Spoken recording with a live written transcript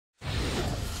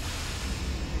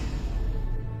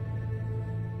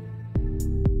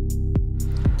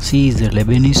She is a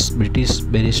Lebanese-British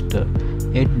barrister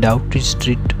at Downing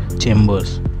Street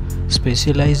Chambers,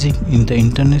 specialising in the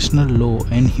international law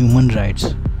and human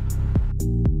rights.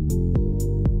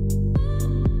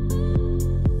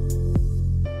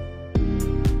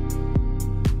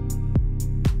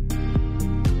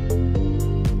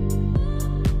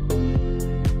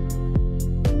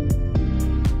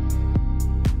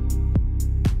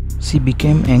 She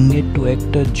became engaged to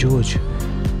actor George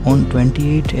on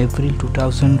 28 April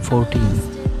 2014.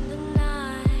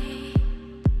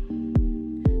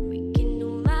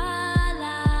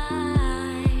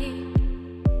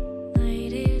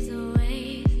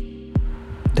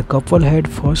 The couple had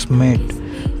first met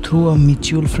through a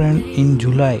mutual friend in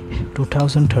July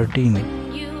 2013.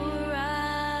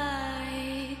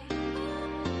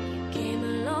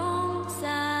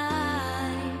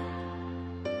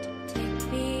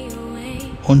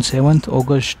 On 7th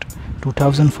August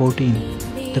 2014,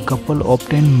 the couple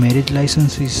obtained marriage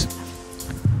licenses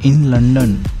in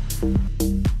London.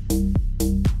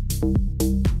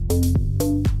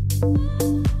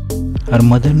 Her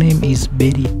mother name is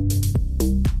Barry.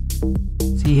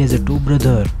 She has two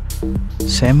brothers,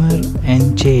 Samir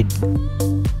and Jade.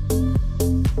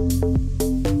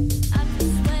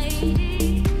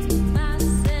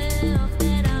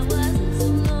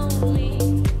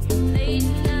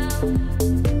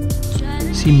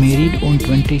 She married on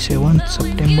 27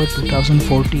 September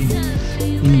 2014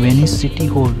 in Venice City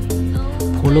Hall,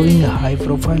 following a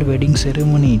high-profile wedding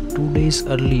ceremony 2 days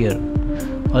earlier,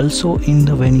 also in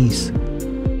the Venice.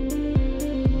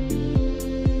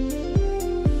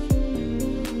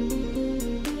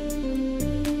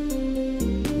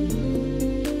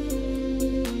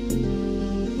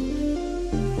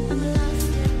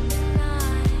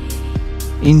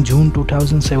 In June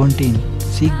 2017,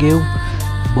 she gave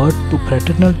birth to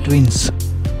fraternal twins.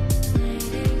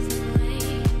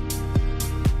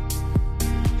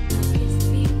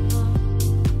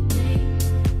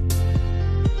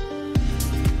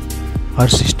 Her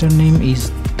sister name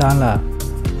is Tala.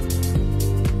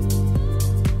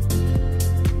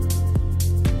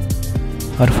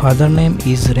 Her father name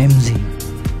is Ramsey.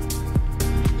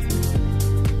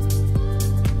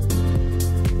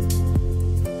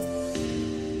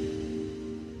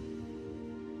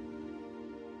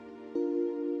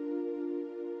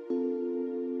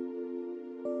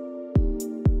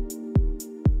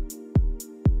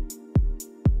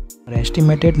 Her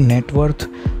estimated net worth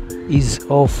is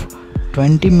of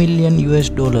 $20 million.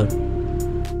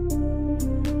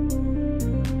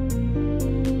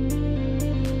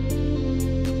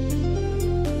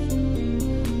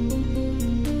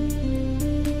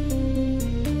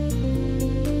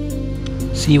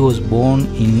 She was born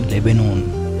in Lebanon.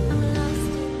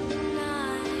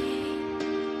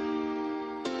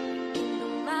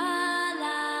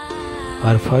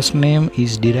 Her first name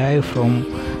is derived from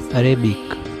Arabic,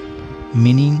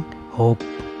 meaning hope.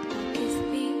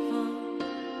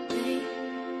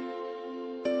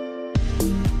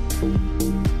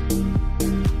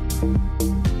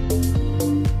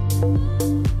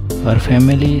 Her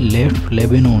family left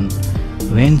Lebanon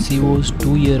when she was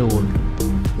 2 years old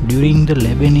during the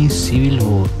Lebanese Civil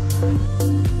War.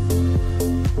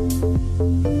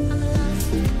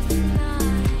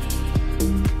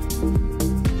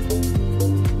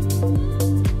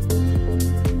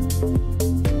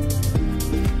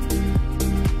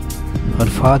 Her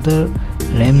father,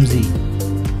 Ramsey,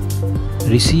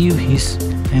 received his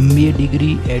MBA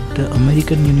degree at the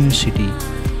American University.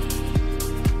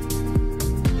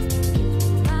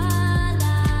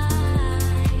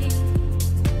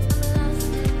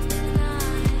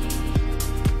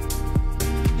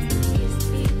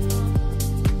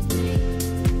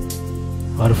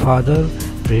 Her father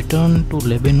returned to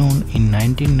Lebanon in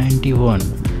 1991.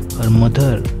 Her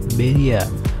mother, Beria,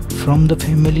 from the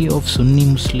family of Sunni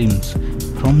Muslims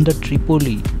from the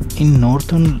Tripoli in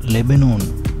northern Lebanon.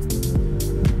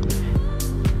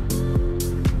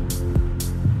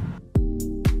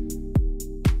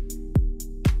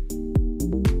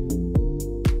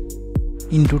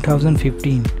 In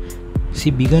 2015, she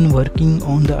began working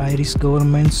on the Irish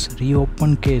government's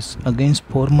reopened case against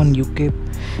former UK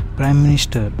Prime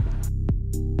Minister.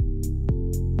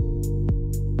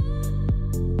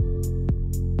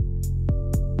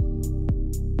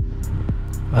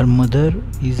 Her mother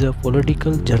is a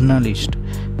political journalist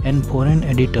and foreign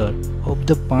editor of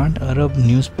the pan-Arab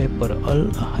newspaper Al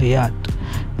Hayat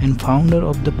and founder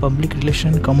of the public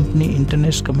relations company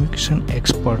Internet Communication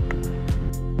Expert.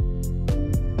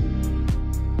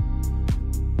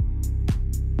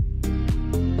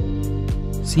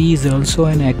 She is also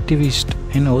an activist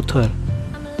and author.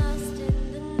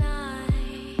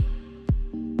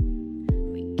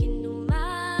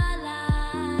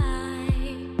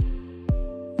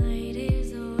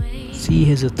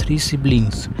 has 3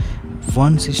 siblings,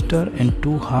 1 sister and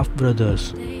 2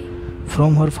 half-brothers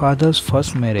from her father's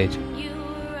first marriage.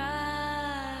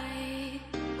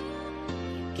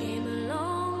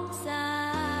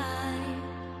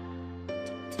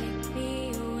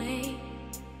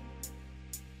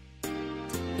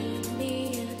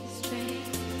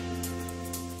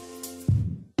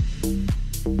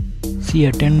 She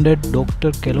attended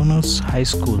Dr. Kelloner's High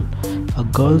School, a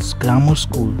girls' grammar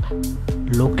school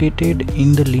located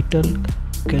in the Little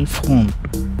Chalfont.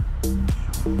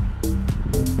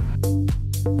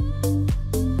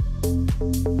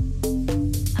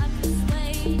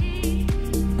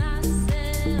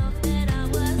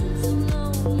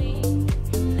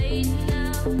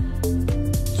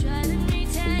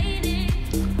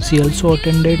 She also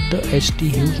attended the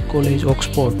St. Hugh's College,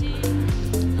 Oxford,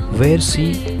 where she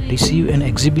received an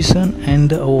exhibition and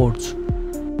the awards.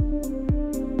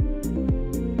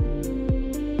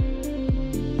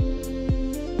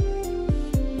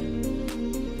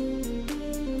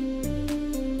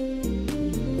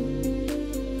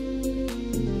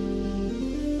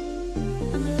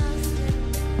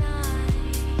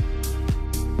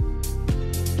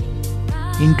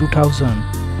 In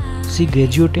 2000, she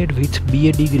graduated with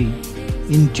BA degree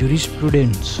in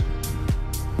jurisprudence.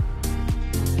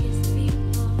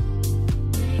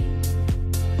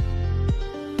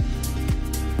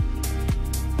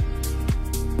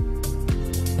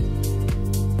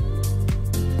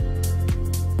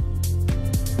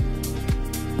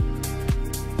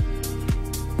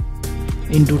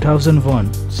 In 2001,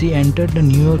 she entered the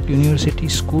New York University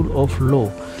School of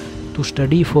Law to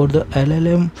study for the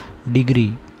LLM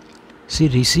degree. She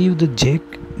received the Jack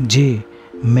J.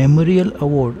 Memorial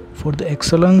Award for the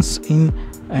excellence in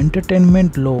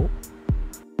entertainment law.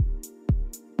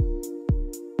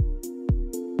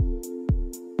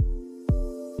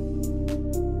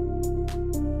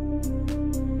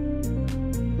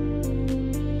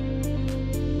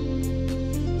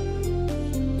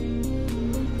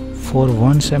 For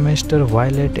 1 semester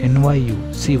while at NYU,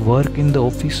 she worked in the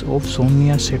office of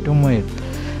Sonia Sotomayor,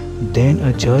 then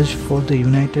a judge for the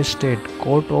United States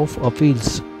Court of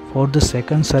Appeals for the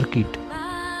Second Circuit.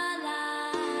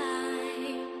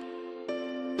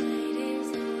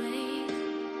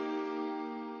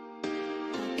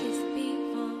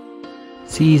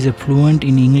 She is fluent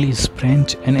in English,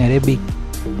 French and Arabic.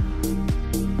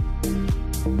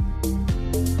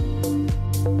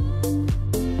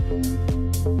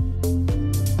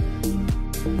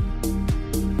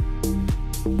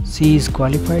 She is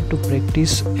qualified to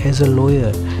practice as a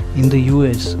lawyer in the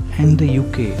US and the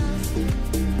UK.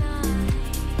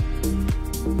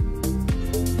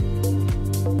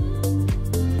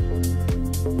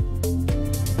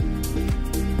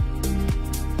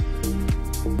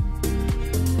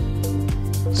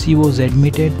 She was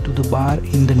admitted to the bar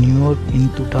in New York in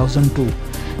 2002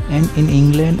 and in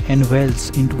England and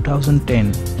Wales in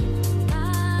 2010.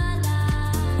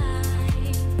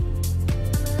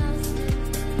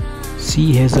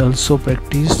 She has also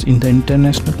practiced in the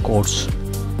international courts.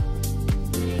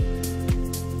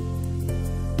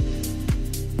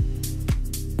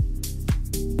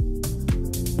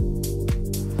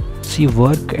 She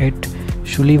worked at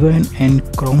Sullivan and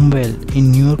Cromwell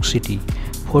in New York City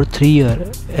for 3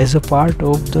 years as a part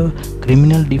of the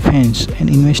Criminal Defense and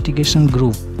Investigation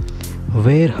Group,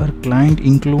 where her clients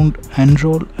include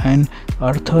Enroll and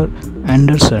Arthur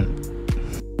Anderson.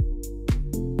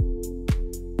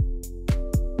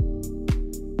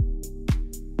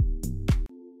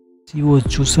 She was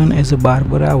chosen as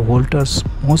Barbara Walters'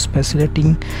 Most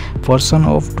Fascinating Person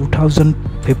of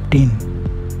 2015.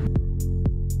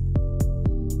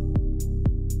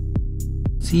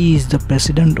 She is the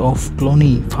president of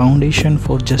Clooney Foundation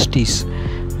for Justice,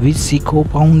 which she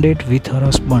co-founded with her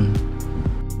husband.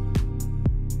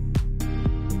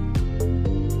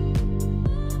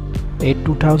 At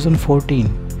 2014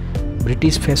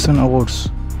 British Fashion Awards,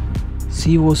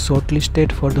 she was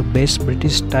shortlisted for the Best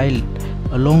British Style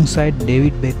alongside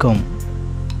David Beckham.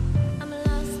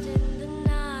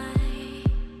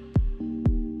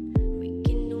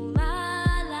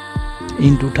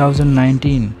 In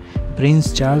 2019,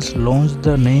 Prince Charles launched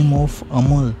the Name of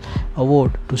Amal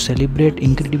Award to celebrate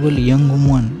incredible young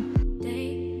women.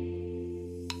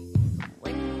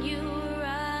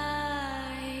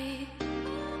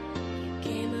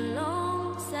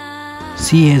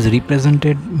 She has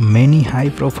represented many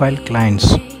high-profile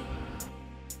clients.